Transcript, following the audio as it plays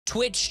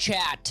Twitch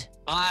chat.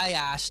 I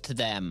asked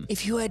them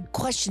if you had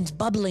questions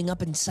bubbling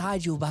up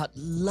inside you about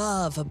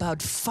love,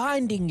 about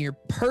finding your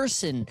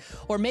person,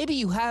 or maybe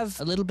you have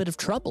a little bit of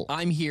trouble.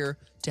 I'm here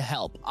to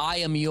help. I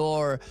am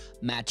your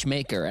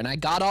matchmaker, and I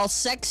got all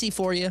sexy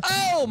for you.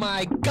 Oh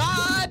my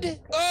God!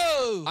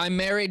 Oh! I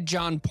married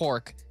John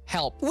Pork.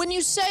 Help. When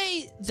you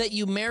say that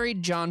you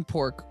married John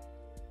Pork,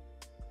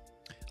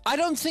 I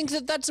don't think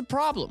that that's a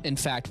problem. In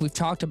fact, we've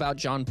talked about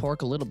John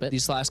Pork a little bit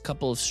these last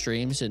couple of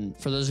streams. And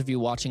for those of you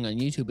watching on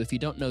YouTube, if you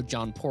don't know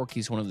John Pork,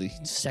 he's one of the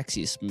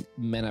sexiest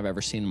men I've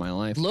ever seen in my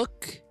life.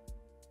 Look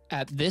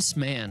at this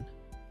man,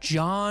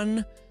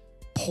 John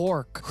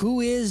Pork.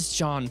 Who is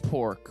John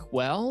Pork?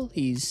 Well,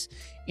 he's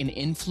an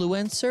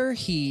influencer.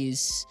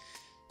 He's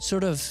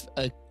sort of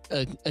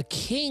a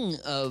king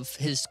of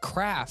his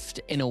craft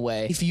in a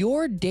way. If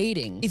you're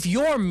dating, if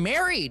you're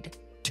married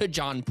to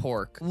John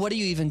Pork, what are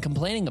you even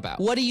complaining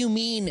about? What do you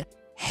mean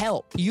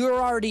help?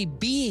 You're already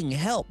being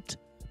helped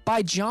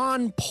by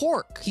John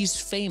Pork. He's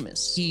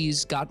famous.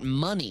 He's got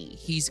money.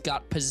 He's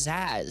got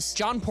pizzazz.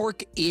 John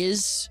Pork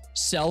is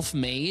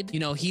self-made. You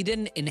know, he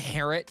didn't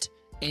inherit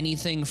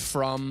anything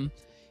from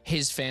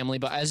his family,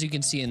 but as you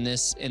can see in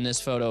this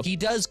photo, he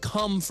does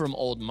come from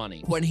old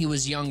money. When he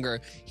was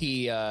younger,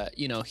 he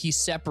he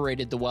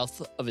separated the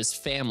wealth of his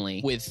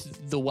family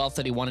with the wealth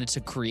that he wanted to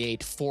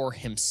create for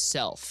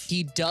himself.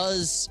 He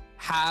does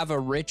have a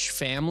rich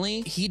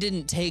family. He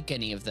didn't take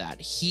any of that.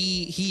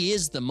 He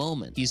is the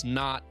moment. He's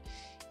not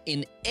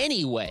in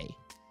any way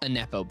a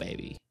nepo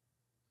baby.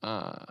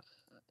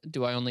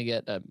 Do I only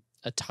get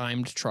a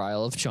timed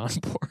trial of John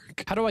Pork?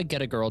 How do I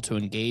get a girl to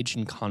engage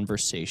in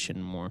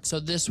conversation more? So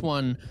this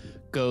one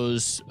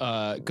goes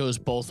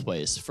both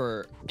ways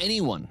for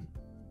anyone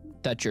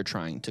that you're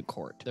trying to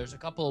court. There's a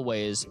couple of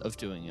ways of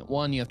doing it.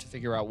 One, you have to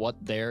figure out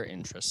what their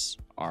interests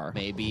are.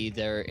 Maybe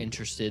they're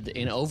interested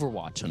in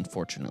Overwatch,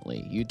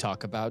 unfortunately. You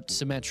talk about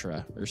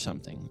Symmetra or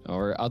something,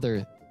 or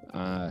other,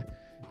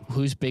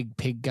 who's Big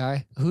Pig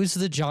Guy? Who's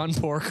the John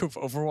Pork of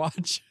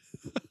Overwatch?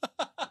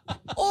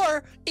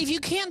 Or if you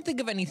can't think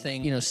of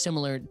anything, you know,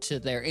 similar to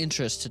their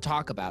interests to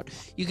talk about,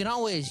 you can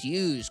always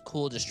use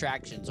cool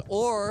distractions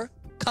or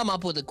come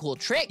up with a cool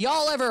trick.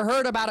 Y'all ever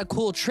heard about a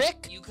cool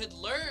trick? You could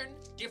learn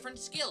different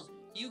skills.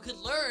 You could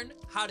learn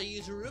how to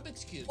use a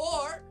Rubik's Cube,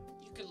 or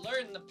you could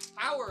learn the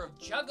power of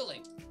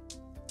juggling.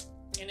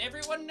 And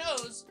everyone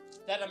knows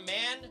that a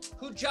man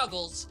who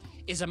juggles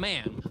is a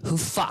man who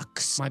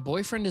fucks. My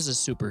boyfriend is a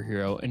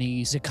superhero, and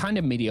he's a kind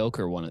of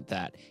mediocre one at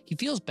that. He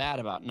feels bad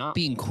about not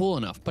being cool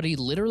enough, but he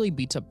literally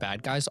beats up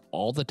bad guys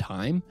all the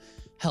time.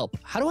 Help.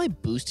 How do I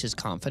boost his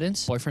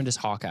confidence? Boyfriend is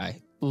Hawkeye.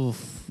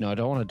 Oof. No, I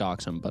don't want to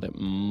dox him, but it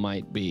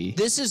might be.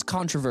 This is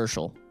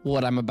controversial,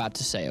 what I'm about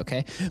to say,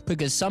 okay?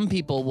 Because some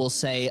people will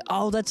say,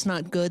 oh, that's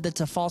not good.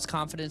 That's a false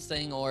confidence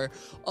thing. Or,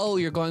 oh,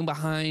 you're going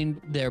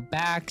behind their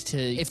back to,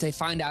 if they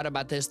find out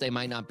about this, they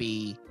might not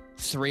be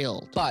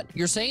thrilled. But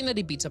you're saying that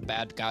he beats up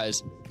bad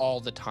guys all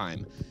the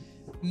time.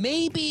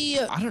 Maybe,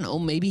 I don't know,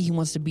 maybe he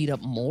wants to beat up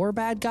more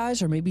bad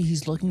guys, or maybe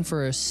he's looking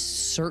for a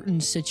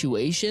certain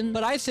situation.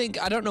 But I think,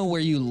 I don't know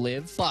where you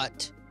live,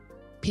 but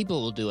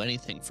people will do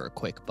anything for a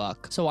quick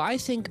buck. So I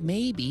think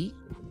maybe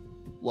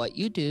what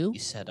you do, you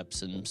set up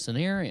some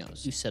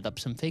scenarios. You set up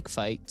some fake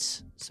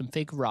fights, some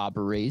fake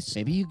robberies.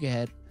 Maybe you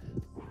get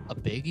a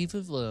big evil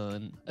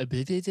villain, a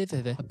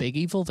big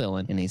evil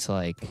villain, and he's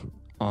like,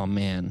 oh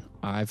man,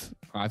 I've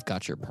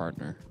got your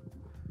partner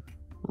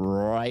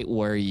right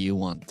where you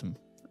want them.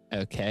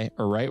 Okay,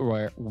 or right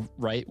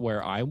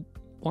where I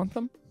want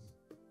them.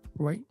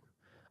 Right,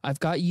 I've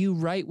got you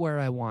right where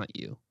I want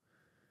you.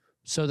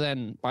 So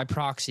then, by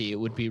proxy, it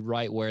would be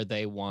right where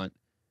they want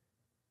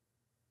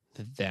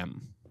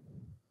them.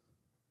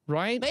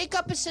 Right? Make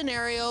up a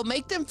scenario.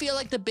 Make them feel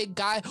like the big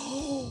guy.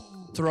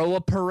 Throw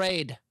a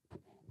parade.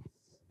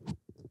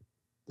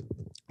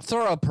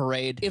 Throw a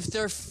parade. If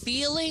they're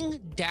feeling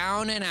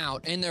down and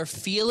out and they're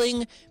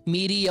feeling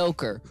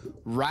mediocre,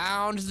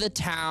 round the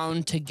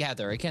town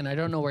together. Again, I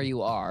don't know where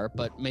you are,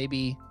 but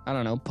maybe, I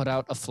don't know, put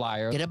out a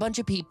flyer. Get a bunch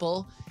of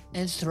people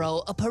and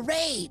throw a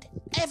parade.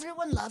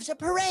 Everyone loves a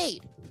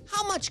parade.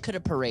 How much could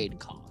a parade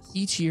cost?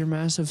 Each year,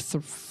 massive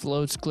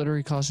floats,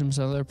 glittery costumes,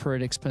 and other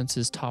parade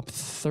expenses top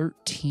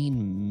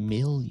 13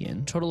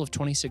 million. Total of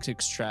 26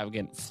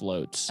 extravagant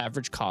floats.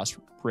 Average cost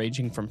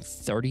ranging from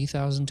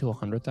 30,000 to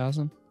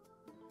 100,000.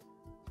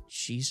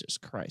 Jesus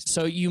Christ.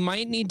 So you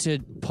might need to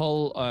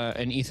pull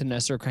an Ethan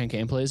Nestor Crank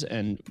Gameplays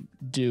and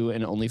do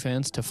an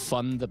OnlyFans to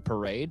fund the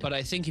parade. But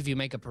I think if you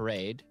make a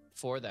parade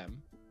for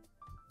them,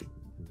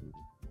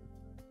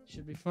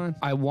 should be fun.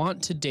 I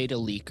want to date a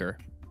leaker,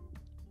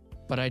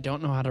 but I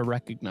don't know how to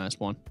recognize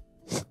one.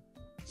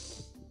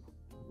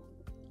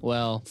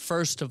 Well,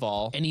 first of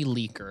all, any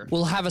leaker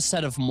will have a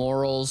set of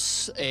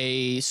morals,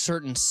 a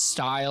certain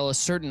style, a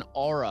certain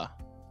aura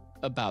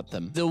about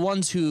them. The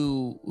ones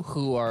who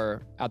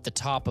are at the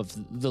top of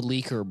the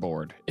leaker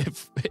board,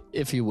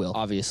 if you will,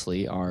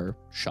 obviously are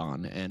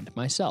Sean and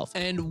myself.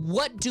 And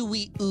what do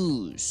we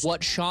ooze?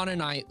 What Sean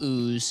and I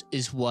ooze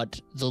is what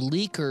the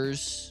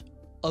leakers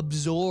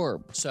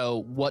absorb.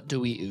 So what do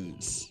we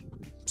ooze?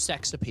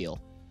 sex appeal,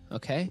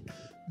 okay?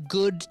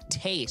 Good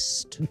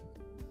taste,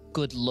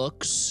 good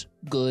looks,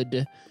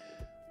 good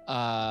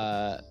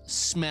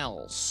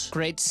smells,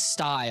 great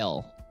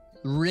style,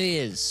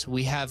 Riz.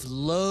 We have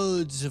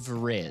loads of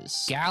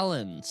Riz.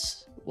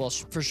 Gallons. Well,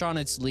 for Sean,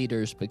 it's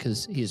liters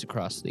because he's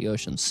across the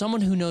ocean.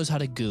 Someone who knows how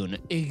to goon.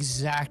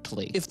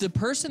 Exactly. If the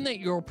person that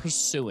you're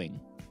pursuing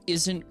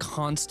isn't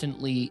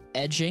constantly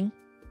edging,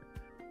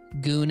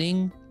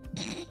 gooning,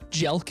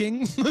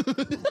 jelking,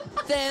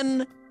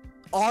 then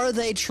are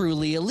they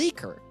truly a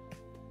leaker?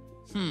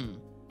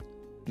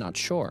 Not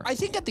sure. I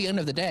think at the end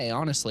of the day,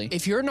 honestly,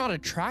 if you're not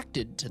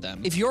attracted to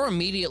them, if you're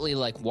immediately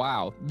like,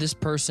 wow, this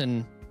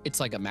person, it's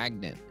like a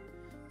magnet,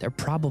 they're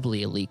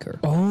probably a leaker.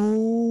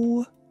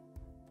 Oh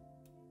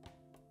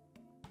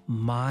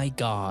my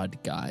God,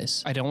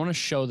 guys. I don't want to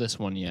show this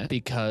one yet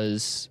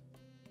because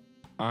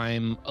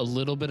I'm a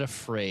little bit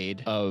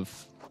afraid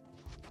of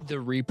the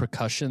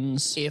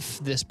repercussions if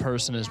this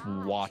person is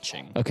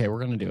watching. Okay, we're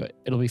gonna do it.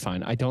 It'll be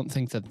fine. I don't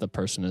think that the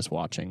person is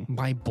watching.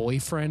 My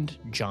boyfriend,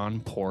 John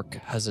Pork,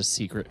 has a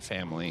secret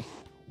family.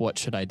 What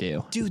should I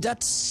do? Dude,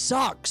 that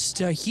sucks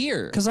to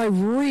hear because I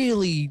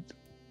really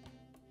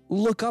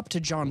look up to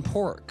John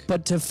Pork.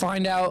 But to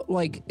find out,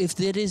 like, if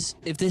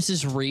this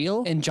is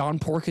real and John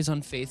Pork is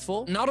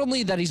unfaithful, not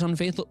only that he's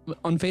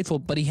unfaithful,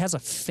 but he has a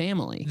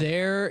family.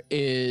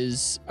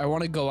 I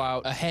want to go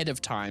out ahead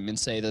of time and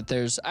say that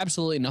there's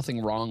absolutely nothing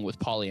wrong with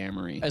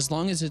polyamory, as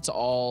long as it's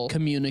all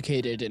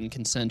communicated and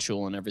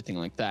consensual and everything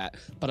like that.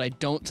 But I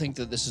don't think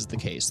that this is the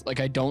case.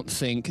 Like, I don't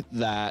think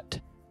that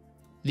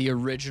the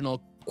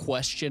original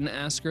question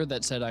asker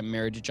that said I'm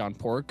married to John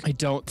Pork, I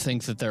don't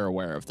think that they're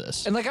aware of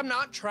this. And like, I'm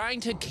not trying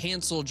to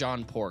cancel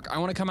John Pork. I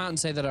want to come out and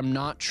say that I'm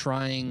not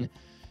trying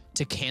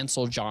to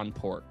cancel John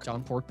Pork.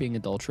 John Pork being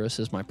adulterous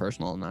is my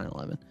personal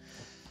 9/11.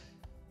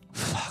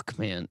 Fuck,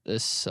 man,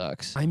 this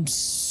sucks. I'm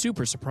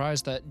super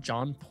surprised that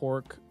John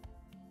Pork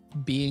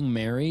being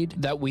married,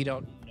 that we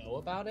don't know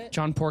about it.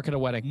 John Pork at a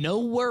wedding. No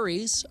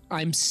worries,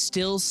 I'm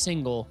still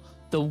single.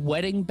 The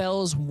wedding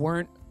bells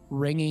weren't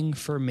ringing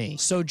for me.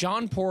 So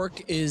John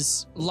Pork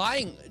is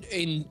lying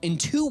in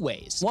two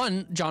ways.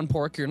 One, John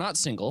Pork, you're not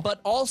single, but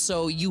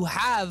also you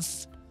have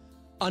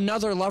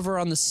another lover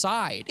on the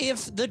side.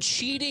 If the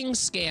cheating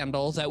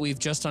scandal that we've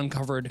just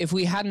uncovered, if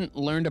we hadn't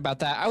learned about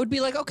that, I would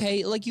be like,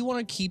 okay, like, you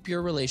want to keep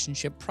your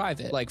relationship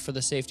private, like, for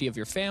the safety of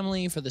your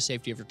family, for the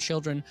safety of your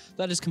children.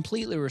 That is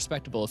completely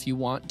respectable. If you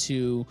want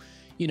to,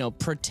 you know,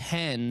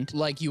 pretend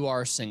like you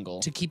are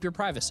single to keep your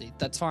privacy,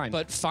 that's fine.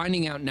 But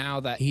finding out now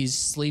that he's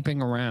sleeping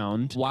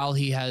around while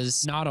he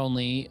has not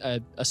only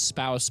a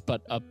spouse,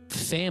 but a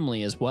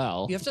family as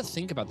well, you have to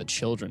think about the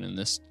children in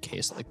this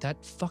case. Like,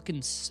 that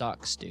fucking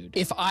sucks, dude.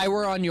 If I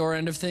were on your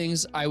end of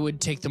things, I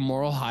would take the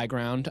moral high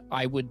ground.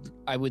 I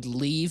would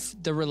leave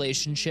the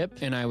relationship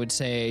and I would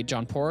say,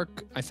 John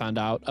Pork, I found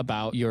out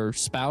about your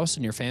spouse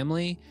and your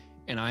family,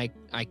 and I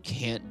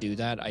can't do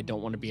that. I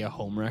don't want to be a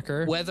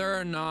homewrecker. Whether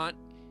or not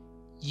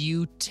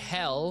you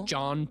tell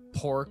John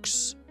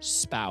Pork's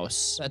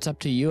spouse, that's up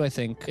to you. I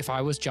think if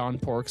I was John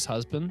Pork's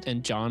husband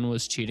and John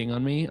was cheating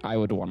on me, I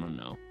would want to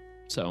know.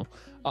 So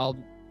I'll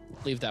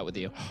leave that with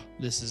you.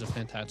 This is a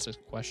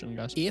fantastic question,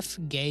 guys. If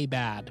gay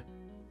bad,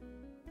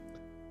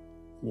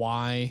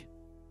 why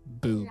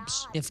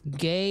boobs? If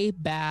gay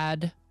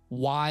bad,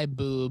 why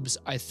boobs,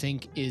 I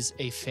think, is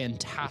a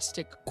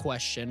fantastic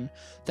question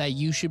that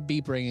you should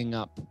be bringing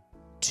up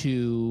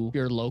to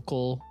your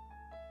local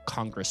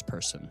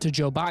congressperson, to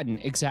Joe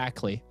Biden.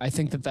 Exactly. I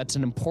think that that's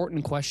an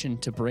important question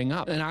to bring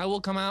up. And I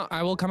will come out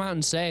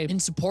and say, in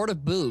support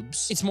of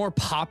boobs, it's more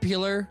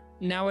popular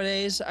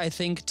nowadays, I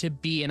think, to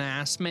be an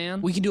ass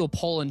man. We can do a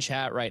poll in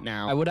chat right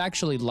now. I would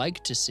actually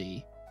like to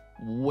see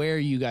where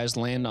you guys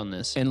land on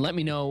this, and let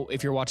me know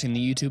if you're watching the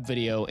YouTube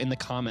video in the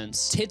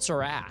comments, tits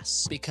or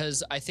ass,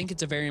 because I think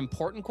it's a very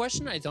important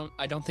question. I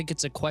don't think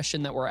it's a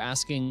question that we're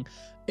asking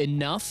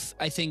enough.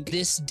 I think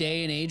this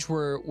day and age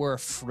we're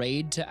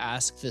afraid to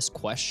ask this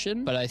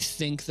question, but I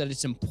think that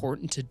it's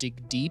important to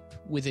dig deep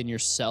within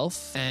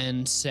yourself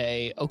and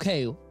say,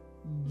 okay,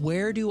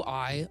 where do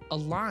I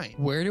align?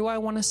 Where do I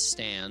want to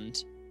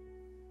stand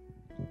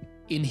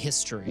in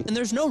history? And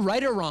there's no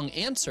right or wrong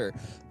answer,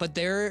 but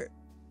there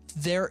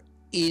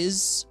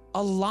is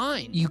a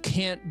line. You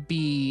can't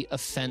be a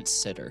fence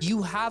sitter.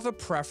 You have a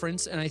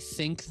preference, and I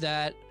think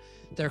that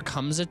there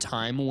comes a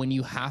time when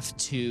you have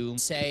to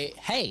say,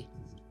 hey,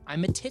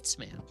 I'm a tits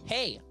man.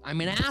 Hey,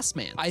 I'm an ass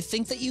man. I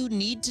think that you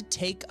need to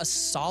take a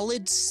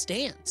solid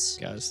stance.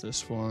 Guys,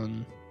 this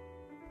one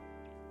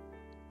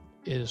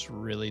is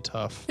really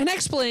tough. An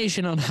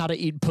explanation on how to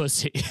eat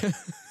pussy.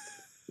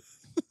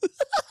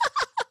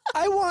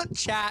 I want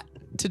chat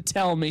to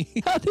tell me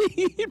how to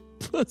eat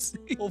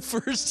pussy. Well,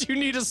 first you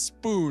need a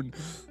spoon.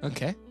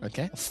 Okay.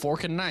 A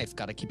fork and knife.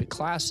 Gotta keep it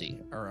classy.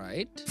 All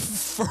right.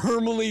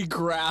 Firmly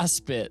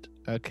grasp it.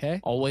 Okay.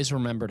 Always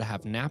remember to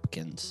have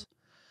napkins.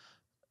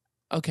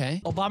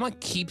 Okay. Obama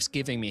keeps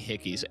giving me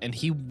hickeys, and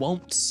he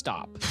won't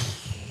stop.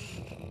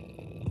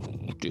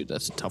 Dude,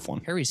 that's a tough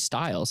one. Harry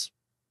Styles.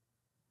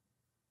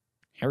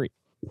 Harry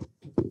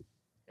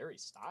Harry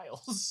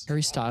Styles.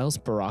 Harry Styles,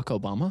 Barack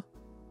Obama?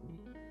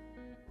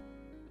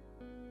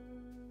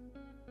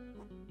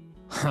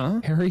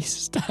 Huh? Harry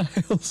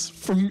Styles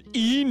from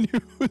E!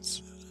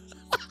 News.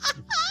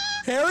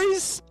 Harry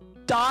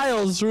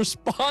Styles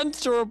responds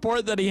to a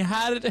report that he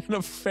had an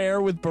affair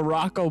with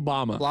Barack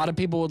Obama. A lot of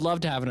people would love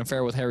to have an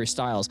affair with Harry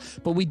Styles,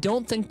 but we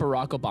don't think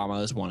Barack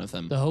Obama is one of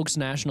them. The hoax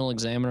National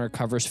Examiner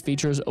covers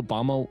features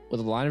Obama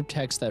with a line of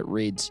text that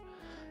reads,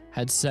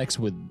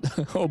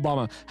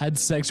 Obama had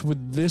sex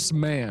with this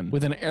man,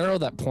 with an arrow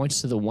that points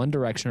to the One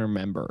Directioner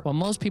member. While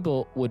most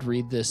people would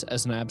read this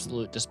as an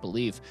absolute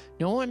disbelief,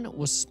 no one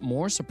was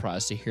more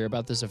surprised to hear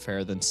about this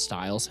affair than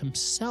Styles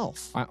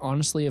himself. I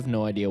honestly have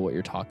no idea what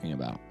you're talking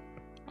about.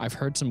 I've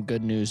heard some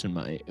good news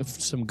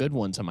some good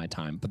ones in my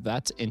time, but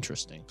that's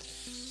interesting.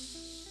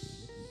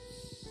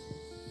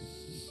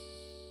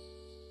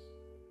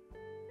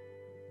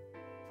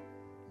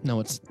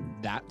 No,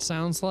 that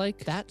sounds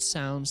like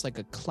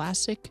a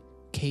classic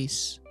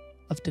case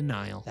of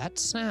denial. That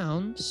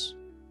sounds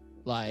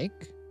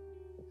like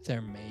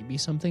there may be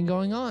something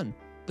going on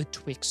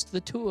betwixt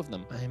the two of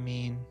them. I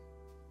mean,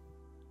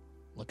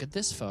 look at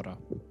this photo.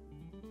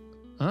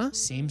 Huh?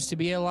 Seems to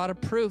be a lot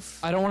of proof.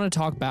 I don't want to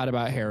talk bad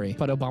about Harry,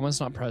 but Obama's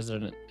not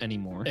president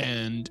anymore.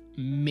 And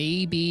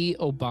maybe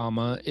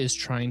Obama is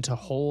trying to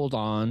hold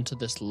on to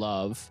this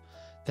love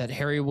that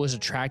Harry was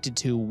attracted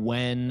to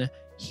when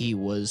he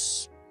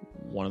was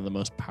one of the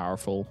most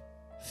powerful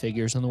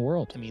figures in the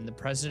world. I mean, the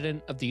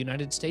president of the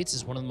United States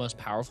is one of the most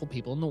powerful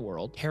people in the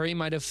world. Harry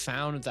might have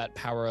found that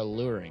power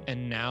alluring.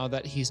 And now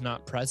that he's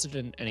not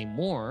president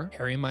anymore,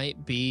 Harry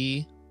might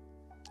be,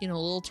 a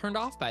little turned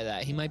off by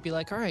that. He might be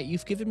like, all right,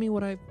 you've given me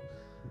what I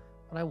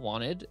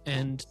wanted,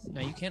 and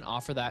now you can't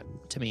offer that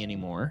to me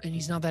anymore. And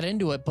he's not that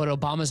into it, but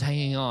Obama's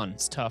hanging on.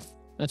 It's tough.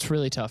 That's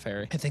really tough,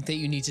 Harry. I think that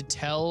you need to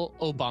tell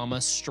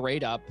Obama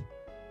straight up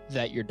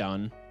that you're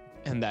done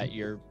and that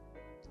you're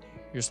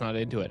just not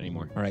into it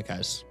anymore. All right,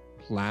 guys.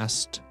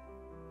 Last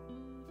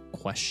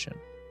question.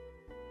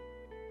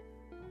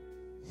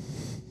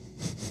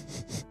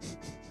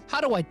 How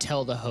do I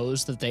tell the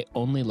hoes that they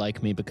only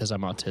like me because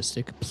I'm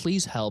autistic?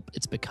 Please help.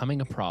 It's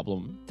becoming a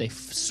problem. They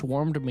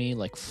swarmed me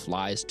like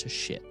flies to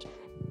shit.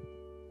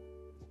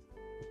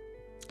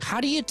 How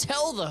do you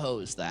tell the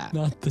hoes that?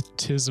 Not the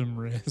tism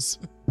riz.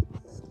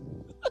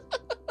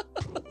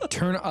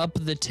 Turn up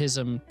the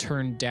tism,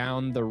 turn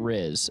down the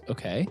riz.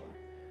 Okay.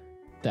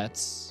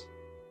 That's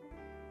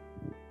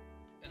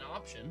an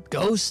option.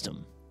 Ghost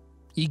them.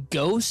 You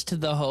ghost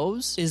the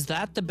hoes? Is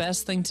that the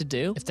best thing to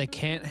do? If they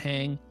can't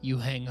hang, you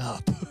hang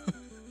up.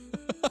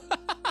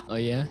 Oh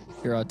yeah?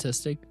 You're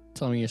autistic?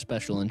 Tell me your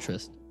special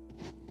interest.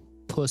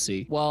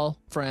 Pussy. Well,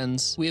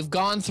 friends, we have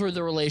gone through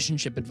the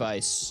relationship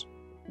advice.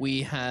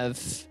 We have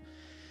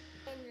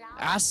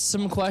asked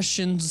some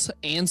questions,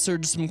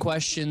 answered some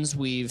questions.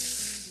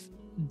 We've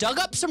dug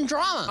up some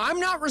drama. I'm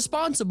not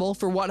responsible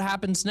for what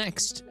happens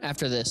next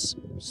after this.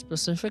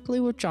 Specifically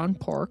with John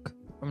Park,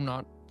 I'm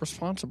not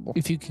responsible.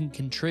 If you can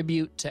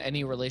contribute to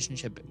any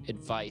relationship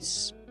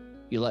advice,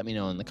 you let me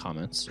know in the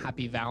comments.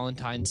 Happy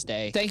Valentine's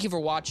Day. Thank you for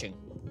watching.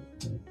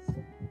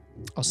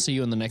 I'll see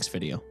you in the next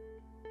video.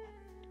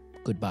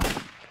 Goodbye.